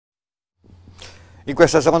In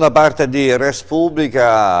questa seconda parte di Res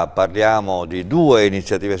Publica parliamo di due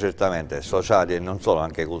iniziative certamente sociali e non solo,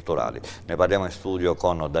 anche culturali. Ne parliamo in studio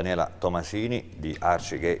con Daniela Tomasini di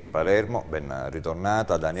Arcigay Palermo, ben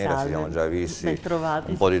ritornata. Daniela, Salve, ci siamo già visti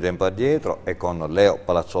bentrovati. un po' di tempo addietro, e con Leo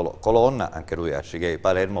Palazzolo Colonna, anche lui Arcigay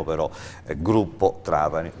Palermo, però gruppo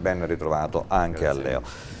Trapani. Ben ritrovato anche a Leo.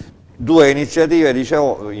 Due iniziative,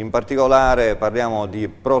 dicevo, in particolare parliamo di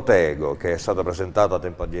Protego, che è stato presentato a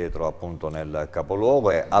tempo addietro appunto nel capoluogo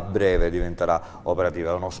e a breve diventerà operativa.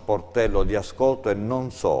 È uno sportello di ascolto e non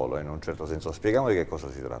solo, in un certo senso. Spieghiamo di che cosa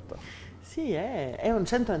si tratta. Sì, è un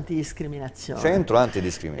centro antidiscriminazione. Centro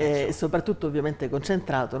antidiscriminazione. E soprattutto ovviamente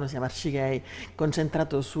concentrato, noi siamo Arcigay,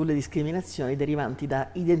 concentrato sulle discriminazioni derivanti da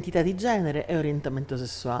identità di genere e orientamento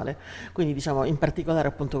sessuale, quindi diciamo in particolare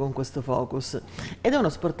appunto con questo focus. Ed è uno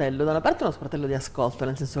sportello, da una parte uno sportello di ascolto,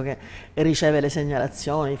 nel senso che riceve le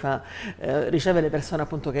segnalazioni, riceve le persone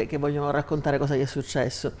appunto che vogliono raccontare cosa gli è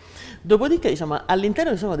successo. Dopodiché diciamo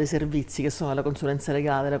all'interno ci sono dei servizi che sono la consulenza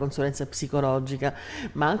legale, la consulenza psicologica,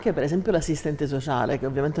 ma anche per esempio l'assistente sociale, che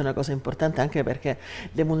ovviamente è una cosa importante anche perché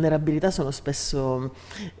le vulnerabilità sono spesso,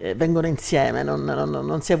 vengono insieme,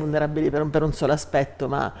 non si è vulnerabili per un solo aspetto,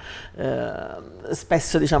 ma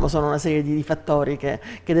spesso diciamo, sono una serie di fattori che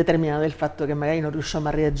determinano il fatto che magari non riusciamo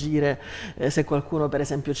a reagire se qualcuno per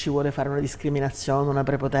esempio ci vuole fare una discriminazione, una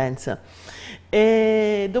prepotenza.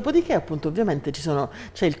 E dopodiché appunto ovviamente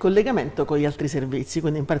c'è il collegamento con gli altri servizi,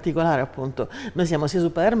 quindi in particolare appunto noi siamo sia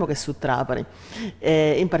su Palermo che su Trapani,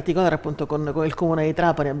 e in particolare appunto con il comune di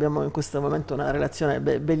Trapani abbiamo in questo momento una relazione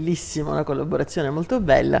bellissima, una collaborazione molto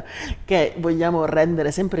bella che vogliamo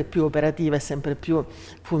rendere sempre più operativa e sempre più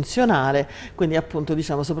funzionale, quindi appunto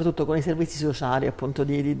diciamo soprattutto con i servizi sociali appunto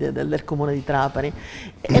del comune di Trapani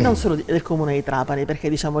e non solo del comune di Trapani, perché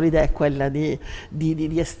diciamo l'idea è quella di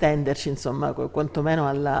estenderci insomma quantomeno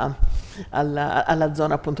alla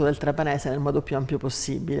zona appunto del Trapanese nel modo più ampio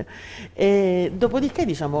possibile. E dopodiché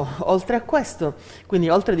diciamo oltre a questo, quindi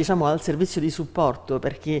oltre diciamo al servizio di supporto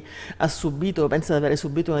per chi ha subito, pensa di avere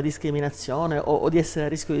subito una discriminazione o di essere a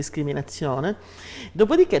rischio di discriminazione,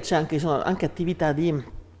 dopodiché ci sono anche attività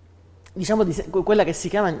di diciamo quella che si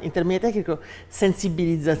chiama in termini tecnici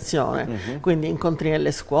sensibilizzazione, quindi incontri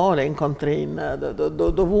nelle scuole, incontri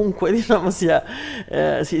dovunque diciamo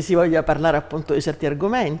si voglia parlare appunto di certi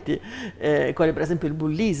argomenti, quali per esempio il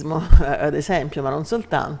bullismo ad esempio, ma non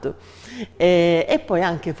soltanto, e poi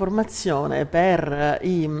anche formazione per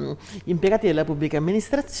gli impiegati della pubblica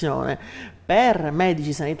amministrazione. Per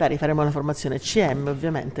medici sanitari faremo la formazione CM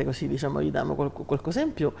ovviamente, così diciamo gli diamo qualcosa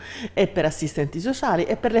in più, e per assistenti sociali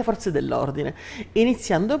e per le forze dell'ordine,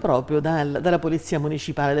 iniziando proprio dalla polizia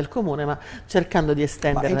municipale del comune, ma cercando di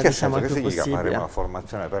estenderla diciamo il più possibile. Che significa fare una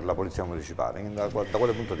formazione per la polizia municipale? Da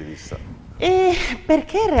quale punto di vista?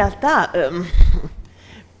 Perché in realtà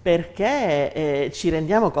ci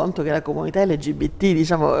rendiamo conto che la comunità LGBT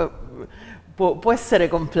diciamo può essere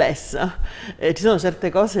complessa, ci sono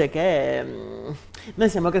certe cose che noi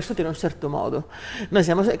siamo cresciuti in un certo modo, noi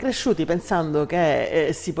siamo cresciuti pensando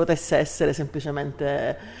che si potesse essere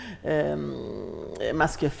semplicemente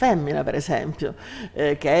maschio e femmina per esempio,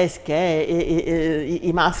 che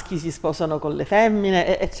i maschi si sposano con le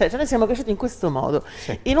femmine, eccetera. Noi siamo cresciuti in questo modo,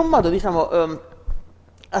 sì. In un modo diciamo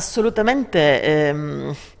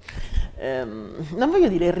assolutamente non voglio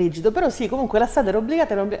dire rigido, però sì, comunque la strada era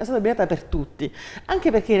obbligata per tutti,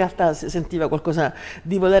 anche perché in realtà si sentiva qualcosa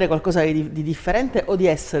di volere qualcosa di differente o di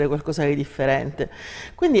essere qualcosa di differente.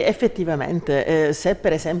 Quindi effettivamente se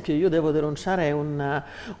per esempio io devo denunciare un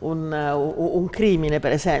crimine,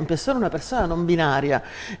 per esempio, e sono una persona non binaria,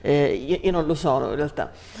 io non lo sono in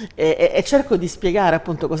realtà, e cerco di spiegare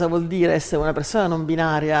appunto cosa vuol dire essere una persona non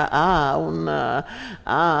binaria alla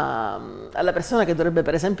persona che dovrebbe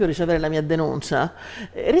per esempio ricevere la mia denuncia,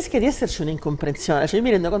 rischia di esserci un'incomprensione, cioè io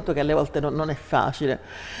mi rendo conto che alle volte non è facile,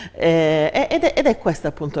 ed è questa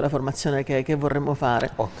appunto la formazione che vorremmo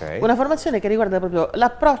fare, una formazione che riguarda proprio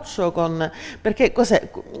l'approccio perché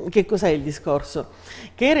che cos'è il discorso?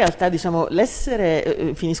 Che in realtà diciamo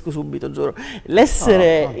l'essere, finisco subito giuro,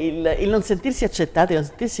 l'essere, il non sentirsi accettati, il non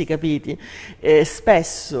sentirsi capiti,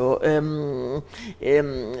 spesso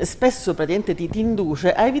praticamente ti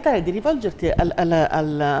induce a evitare di rivolgerti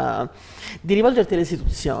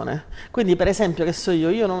all'istituzione. Quindi per esempio, che so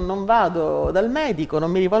io non vado dal medico, non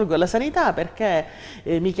mi rivolgo alla sanità perché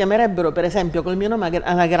mi chiamerebbero per esempio col mio nome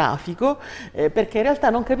anagrafico, perché in realtà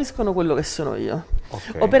non capiscono quello che sono io.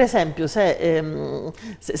 O per esempio, se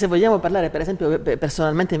vogliamo parlare per esempio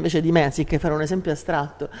personalmente invece di me, anziché fare un esempio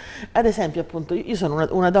astratto, ad esempio appunto io sono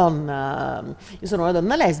una donna,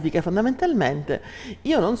 lesbica fondamentalmente,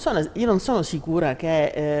 io non sono sicura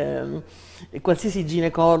che qualsiasi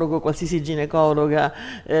ginecologo, qualsiasi ginecologa,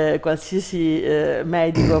 qualsiasi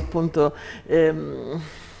medico appunto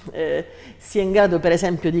sia in grado per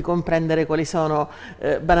esempio di comprendere quali sono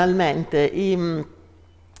banalmente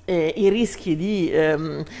i rischi di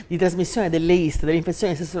trasmissione delle IST, delle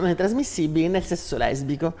infezioni sessualmente trasmissibili nel sesso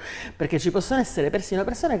lesbico, perché ci possono essere persino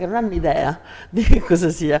persone che non hanno idea di che cosa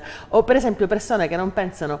sia, o per esempio persone che non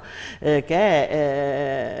pensano che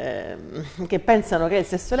pensano che il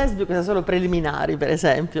sesso lesbico sia solo preliminari, per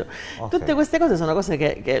esempio. Tutte queste cose sono cose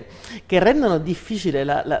che rendono difficile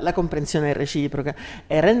la comprensione reciproca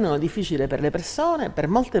e rendono difficile per le persone, per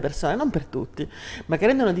molte persone, non per tutti, ma che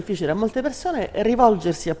rendono difficile a molte persone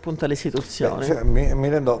rivolgersi appunto alle istituzioni. Cioè, mi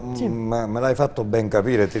rendo, sì. Me l'hai fatto ben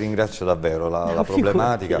capire, ti ringrazio davvero la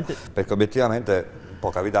problematica, perché obiettivamente può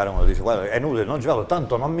capitare, uno dice guarda è inutile, non ci vado,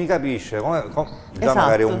 tanto non mi capisce, già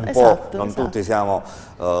magari un po', non tutti siamo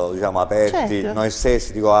diciamo, aperti, noi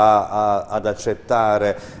stessi ad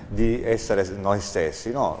accettare di essere noi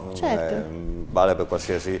stessi, no? Vale per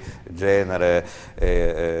qualsiasi genere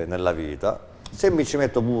nella vita. Se mi ci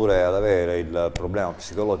metto pure ad avere il problema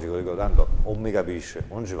psicologico, dico tanto o mi capisce,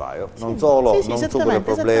 non ci vai, non solo non supero il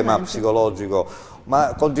problema psicologico,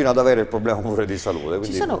 ma continuo ad avere il problema pure di salute.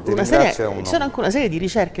 Quindi ci sono anche una serie di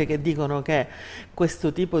ricerche che dicono che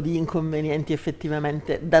questo tipo di inconvenienti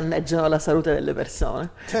effettivamente danneggiano la salute delle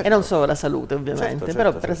persone, e non solo la salute ovviamente,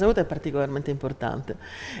 però per la salute è particolarmente importante.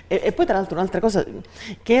 E poi tra l'altro un'altra cosa,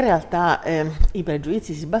 che in realtà i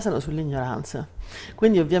pregiudizi si basano sull'ignoranza.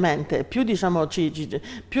 Quindi ovviamente più, diciamo,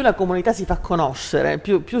 più la comunità si fa conoscere,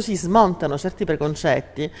 più si smontano certi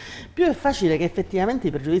preconcetti, più è facile che effettivamente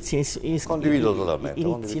i pregiudizi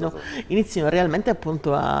inizino realmente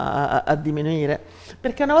appunto a diminuire.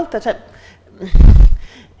 Perché una volta, cioè,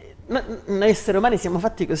 noi esseri umani siamo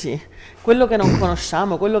fatti così, quello che non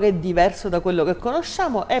conosciamo, quello che è diverso da quello che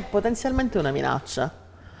conosciamo è potenzialmente una minaccia.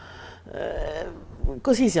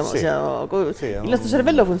 Così il nostro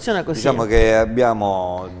cervello funziona così. Diciamo che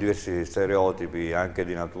abbiamo diversi stereotipi anche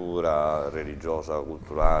di natura religiosa,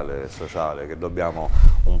 culturale, sociale, che dobbiamo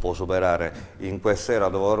un po' superare in quest'era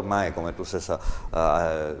dove ormai, come tu stessa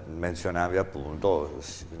menzionavi appunto,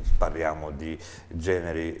 parliamo di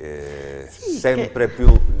generi sempre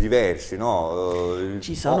più diversi, no?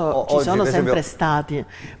 Ci sono sempre stati,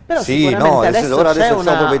 però sì, sicuramente adesso ci sono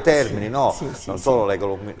proprio i termini, no? Non solo le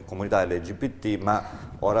comunità LGBT, ma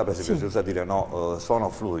ora per esempio si usa dire no, sono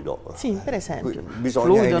fluido. Sì, per esempio. Bisogna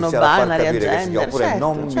fluido, iniziare a far binary, capire che gender, oppure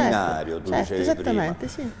non binario, tu dicevi esattamente,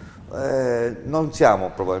 prima. Sì. Non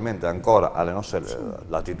siamo probabilmente ancora alle nostre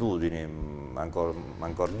latitudini,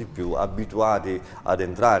 ancora di più, abituati ad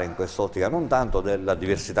entrare in quest'ottica non tanto della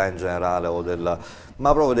diversità in generale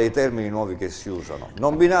ma proprio dei termini nuovi che si usano.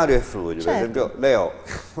 Non binario e fluido, per esempio, Leo,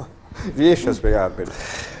 riesci a spiegarmi?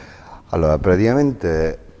 Allora,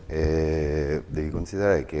 praticamente devi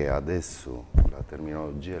considerare che adesso la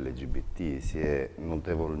terminologia LGBT si è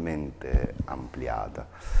notevolmente ampliata.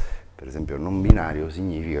 Per esempio, non binario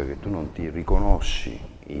significa che tu non ti riconosci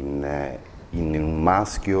in un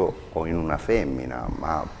maschio o in una femmina,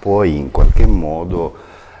 ma puoi in qualche modo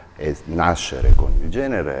nascere con il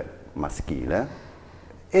genere maschile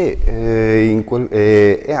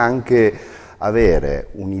e anche avere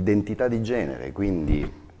un'identità di genere,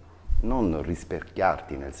 quindi non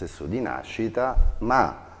rispecchiarti nel sesso di nascita,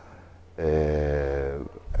 ma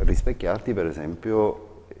rispecchiarti per esempio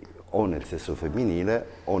o nel sesso femminile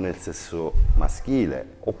o nel sesso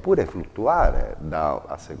maschile, oppure fluttuare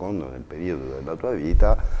a seconda del periodo della tua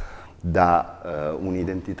vita da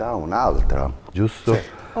un'identità a un'altra, giusto? Sì.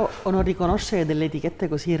 O non riconoscere delle etichette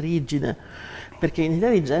così rigide, perché l'identità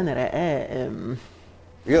di genere è...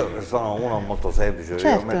 Io sono uno molto semplice,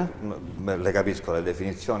 io le capisco le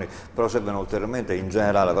definizioni, però servono ulteriormente in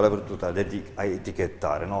generale, per tutto a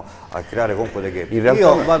etichettare, no? A creare comunque delle etichette.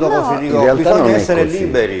 Io vado così, dico, bisogna essere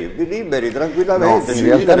liberi, tranquillamente. No, in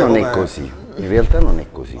realtà non è così, in realtà non è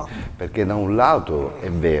così, perché da un lato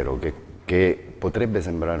è vero che potrebbe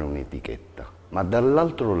sembrare un'etichetta, ma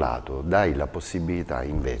dall'altro lato dai la possibilità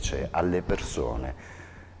invece alle persone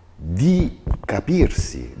di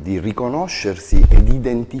capirsi, di riconoscersi e di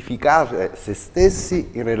identificare se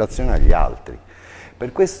stessi in relazione agli altri.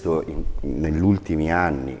 Per questo negli ultimi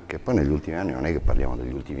anni, che poi negli ultimi anni non è che parliamo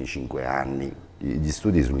degli ultimi 5 anni, gli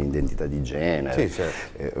studi sull'identità di genere, Sì,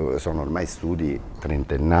 certo. sono ormai studi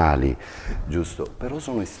trentennali, giusto? Però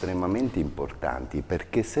sono estremamente importanti,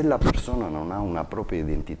 perché se la persona non ha una propria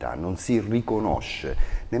identità, non si riconosce,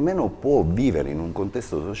 nemmeno può vivere in un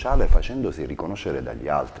contesto sociale facendosi riconoscere dagli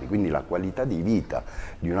altri. Quindi la qualità di vita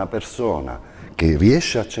di una persona che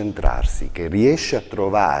riesce a centrarsi, che riesce a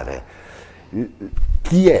trovare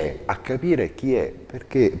chi è, a capire chi è,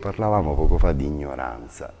 perché parlavamo poco fa di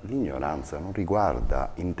ignoranza. L'ignoranza non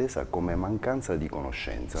riguarda, intesa come mancanza di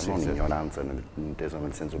conoscenza, Sì, non sì. ignoranza inteso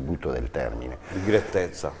nel senso brutto del termine.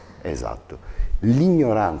 Pigrettezza. Esatto.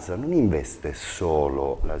 L'ignoranza non investe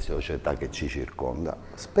solo la società che ci circonda,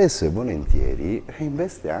 spesso e volentieri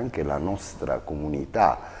investe anche la nostra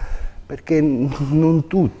comunità, perché non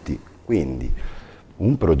tutti. Quindi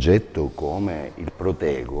un progetto come il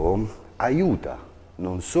Protego aiuta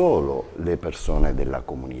non solo le persone della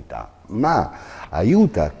comunità, ma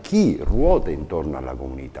aiuta chi ruota intorno alla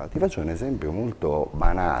comunità. Ti faccio un esempio molto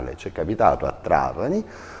banale. Ci è capitato a Trapani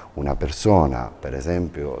una persona, per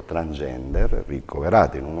esempio transgender,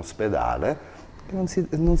 ricoverata in un ospedale, che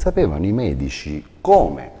non sapevano i medici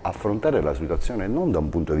come affrontare la situazione non da un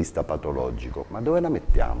punto di vista patologico, ma dove la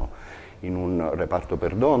mettiamo? In un reparto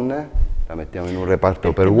per donne? La mettiamo in un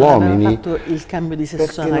reparto per uomini? Non aveva fatto il cambio di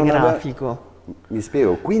sesso anagrafico. Mi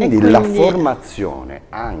spiego, quindi la formazione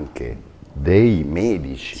anche dei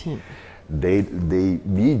medici, Sì. dei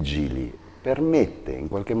vigili, permette in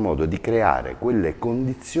qualche modo di creare quelle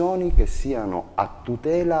condizioni che siano a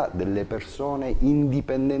tutela delle persone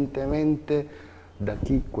indipendentemente da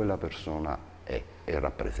chi quella persona è e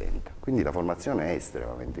rappresenta. Quindi la formazione è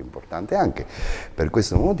estremamente importante. Anche per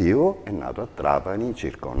questo motivo è nato a Trapani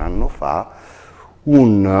circa un anno fa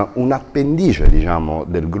un appendice, diciamo,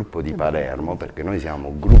 del gruppo di Palermo, perché noi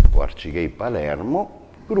siamo gruppo Arcigay Palermo,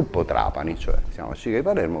 gruppo Trapani, cioè siamo Arcigay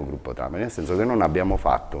Palermo, gruppo Trapani, nel senso che non abbiamo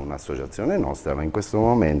fatto un'associazione nostra, ma in questo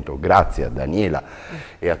momento, grazie a Daniela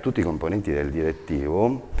e a tutti i componenti del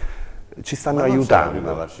direttivo, ci stanno aiutando.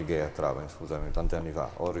 Ma l'Arcigay a Trapani, scusami, tanti anni fa,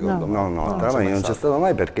 o ricordo No, male. a Trapani non c'è stato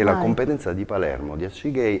mai, perché Mai. la competenza di Palermo, di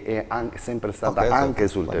Arcigay, è sempre stata Ok, anche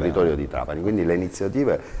sul va bene. territorio di Trapani, quindi le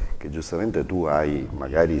iniziative che giustamente tu hai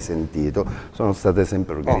magari sentito sono state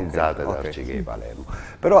sempre organizzate da Arcigay Palermo.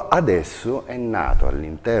 Però adesso è nato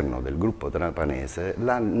all'interno del gruppo trapanese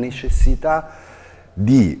la necessità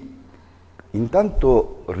di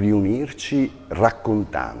intanto riunirci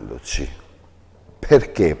raccontandoci.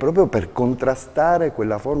 Perché? Proprio per contrastare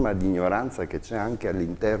quella forma di ignoranza che c'è anche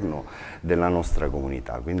all'interno della nostra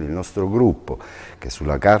comunità. Quindi il nostro gruppo, che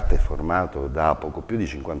sulla carta è formato da poco più di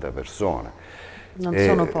 50 persone, Non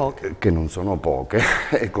sono poche. che non sono poche,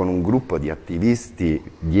 e con un gruppo di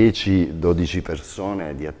attivisti, 10-12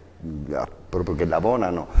 persone proprio che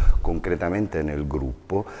lavorano concretamente nel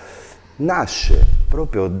gruppo, nasce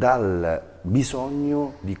proprio dal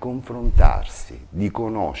bisogno di confrontarsi, di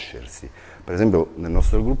conoscersi. Per esempio nel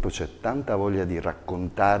nostro gruppo c'è tanta voglia di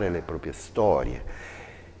raccontare le proprie storie.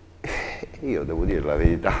 Io devo dire la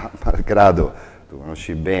verità, malgrado tu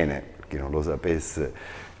conosci bene, per chi non lo sapesse,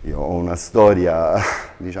 io ho una storia,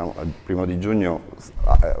 diciamo, al 1° di giugno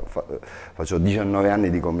faccio 19 anni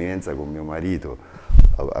di convivenza con mio marito,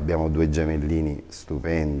 abbiamo 2 gemellini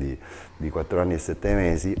stupendi di 4 anni e 7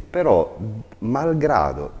 mesi, però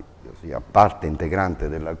malgrado io sia parte integrante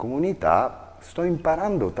della comunità, sto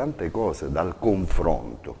imparando tante cose dal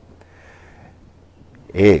confronto,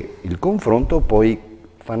 e il confronto poi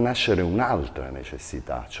fa nascere un'altra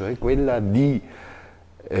necessità, cioè quella di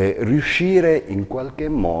riuscire in qualche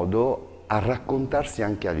modo a raccontarsi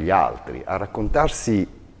anche agli altri, a raccontarsi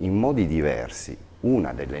in modi diversi.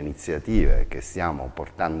 Una delle iniziative che stiamo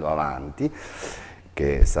portando avanti,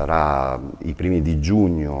 che sarà i primi di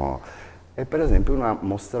giugno, è per esempio una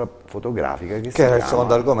mostra fotografica che si Che era il chiama...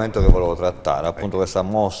 secondo argomento che volevo trattare, appunto questa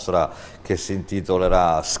mostra che si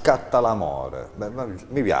intitolerà Scatta l'amore.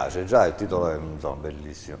 Mi piace, già il titolo è insomma,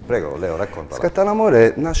 bellissimo. Prego, Leo, raccontala. Scatta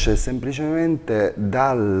l'amore nasce semplicemente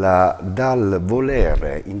dal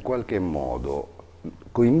volere in qualche modo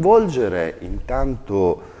coinvolgere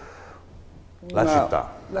intanto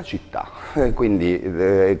la città. Quindi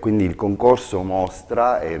il concorso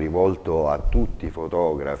mostra è rivolto a tutti i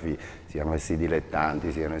fotografi, siano essi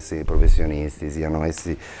dilettanti, siano essi professionisti, siano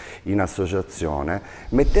essi in associazione,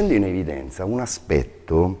 mettendo in evidenza un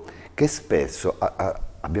aspetto che spesso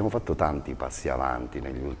abbiamo fatto tanti passi avanti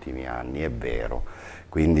negli ultimi anni, è vero,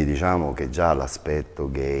 quindi diciamo che già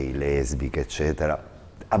l'aspetto gay, lesbiche, eccetera,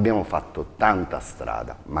 abbiamo fatto tanta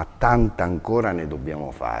strada, ma tanta ancora ne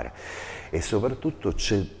dobbiamo fare, e soprattutto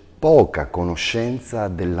c'è poca conoscenza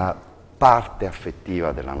della parte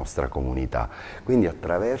affettiva della nostra comunità. Quindi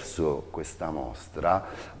attraverso questa mostra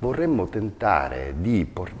vorremmo tentare di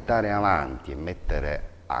portare avanti e mettere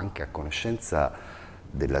anche a conoscenza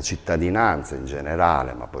della cittadinanza in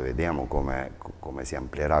generale, ma poi vediamo come si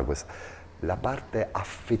amplierà questa, la parte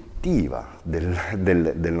affettiva del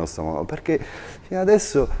nostro mondo, perché fino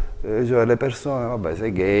adesso cioè, le persone, vabbè,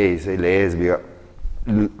 sei gay, sei lesbica,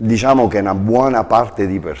 diciamo che una buona parte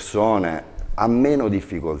di persone ha meno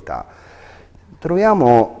difficoltà.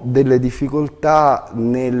 Troviamo delle difficoltà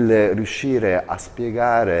nel riuscire a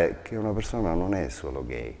spiegare che una persona non è solo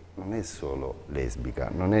gay, non è solo lesbica,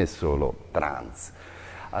 non è solo trans.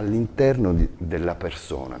 All'interno della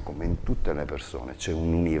persona, come in tutte le persone, c'è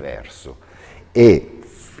un universo e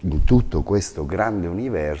in tutto questo grande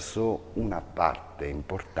universo una parte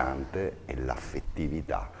importante è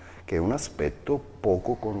l'affettività, che è un aspetto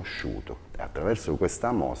poco conosciuto. Attraverso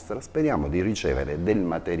questa mostra speriamo di ricevere del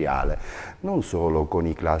materiale, non solo con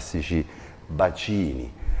i classici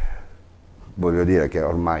bacini, voglio dire che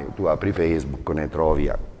ormai tu apri Facebook, ne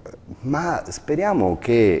trovi, ma speriamo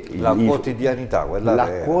che la quotidianità, la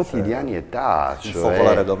quotidianità, il cioè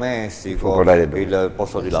focolare domestico, il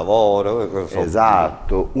posto di lavoro,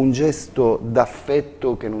 esatto, un gesto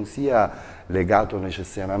d'affetto che non sia legato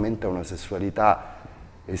necessariamente a una sessualità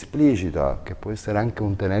esplicita, che può essere anche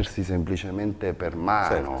un tenersi semplicemente per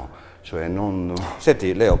mano, cioè non...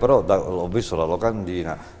 Senti Leo, però ho visto la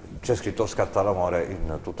locandina, c'è scritto scatta l'amore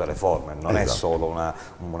in tutte le forme, non è solo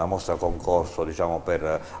una mostra concorso, diciamo,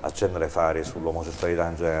 per accendere fari sull'omosessualità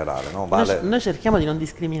in generale, no? Noi cerchiamo di non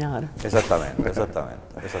discriminare. Esattamente.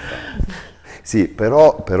 Sì,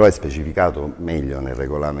 però è specificato meglio nel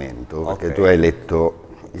regolamento, perché tu hai letto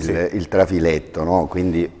il trafiletto, no?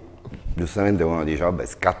 Quindi giustamente uno dice, vabbè,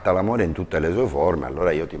 scatta l'amore in tutte le sue forme,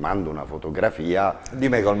 allora io ti mando una fotografia di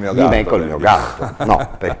me col mio gatto. No,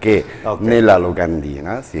 perché nella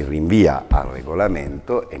locandina si rinvia al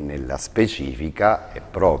regolamento e nella specifica è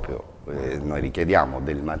proprio, noi richiediamo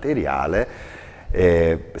del materiale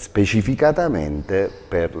specificatamente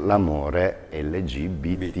per l'amore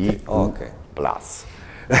LGBT+.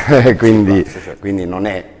 Quindi non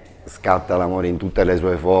è scatta l'amore in tutte le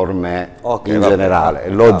sue forme in generale. È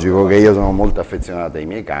logico che io sono molto affezionato ai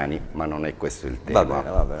miei cani, ma non è questo il tema.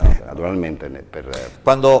 Va bene. Naturalmente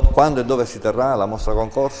Quando e dove si terrà la mostra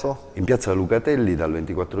concorso? In piazza Lucatelli dal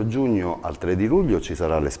 24 giugno al 3 di luglio ci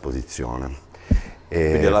sarà l'esposizione.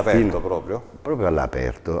 Quindi all'aperto proprio? Proprio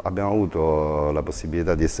all'aperto. Abbiamo avuto la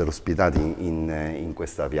possibilità di essere ospitati in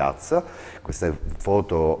questa piazza. Queste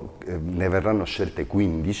foto ne verranno scelte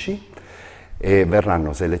 15 e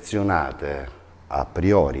verranno selezionate a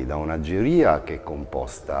priori da una giuria che è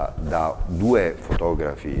composta da 2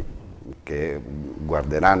 fotografi che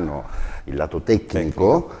guarderanno il lato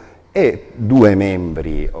tecnico e 2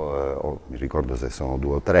 membri, mi ricordo se sono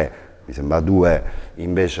 2 o 3, mi sembra 2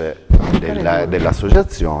 invece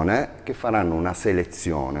dell'associazione, che faranno una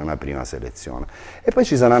prima selezione. E poi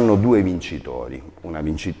ci saranno 2 vincitori,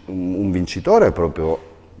 un vincitore proprio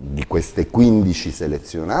di queste 15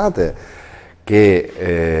 selezionate, che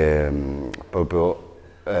è proprio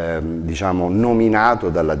diciamo nominato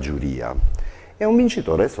dalla giuria, e un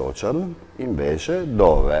vincitore social invece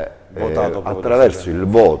dove attraverso il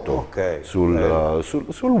voto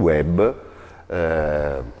sul web,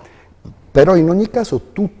 però in ogni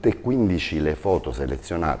caso tutte e 15 le foto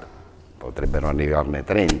selezionate, potrebbero arrivarne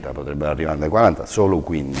 30, potrebbero arrivarne 40, solo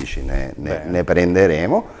 15 ne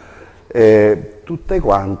prenderemo, tutte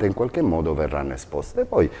quante in qualche modo verranno esposte.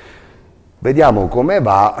 Poi vediamo come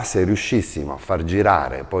va, se riuscissimo a far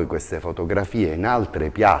girare poi queste fotografie in altre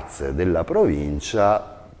piazze della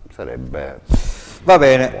provincia sarebbe... Va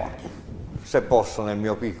bene, buono. Se posso nel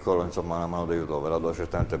mio piccolo, insomma, una mano d'aiuto ve la do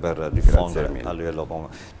certamente per diffondere a livello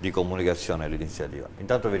di comunicazione l'iniziativa.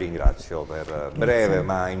 Intanto vi ringrazio per breve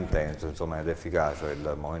ma intenso, insomma, ed efficace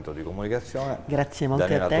il momento di comunicazione. Grazie molte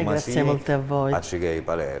Daniela a te, Tomasini, grazie molte a voi. Arcigay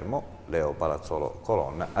Palermo, Leo Palazzolo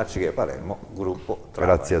Colonna, Arcigay Palermo, gruppo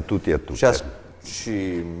Trapani. Grazie a tutti e a tutte.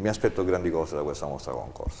 Mi aspetto grandi cose da questa mostra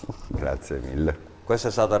concorso. Grazie mille. Questa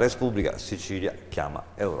è stata Res Publica, Sicilia, Chiama,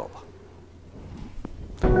 Europa.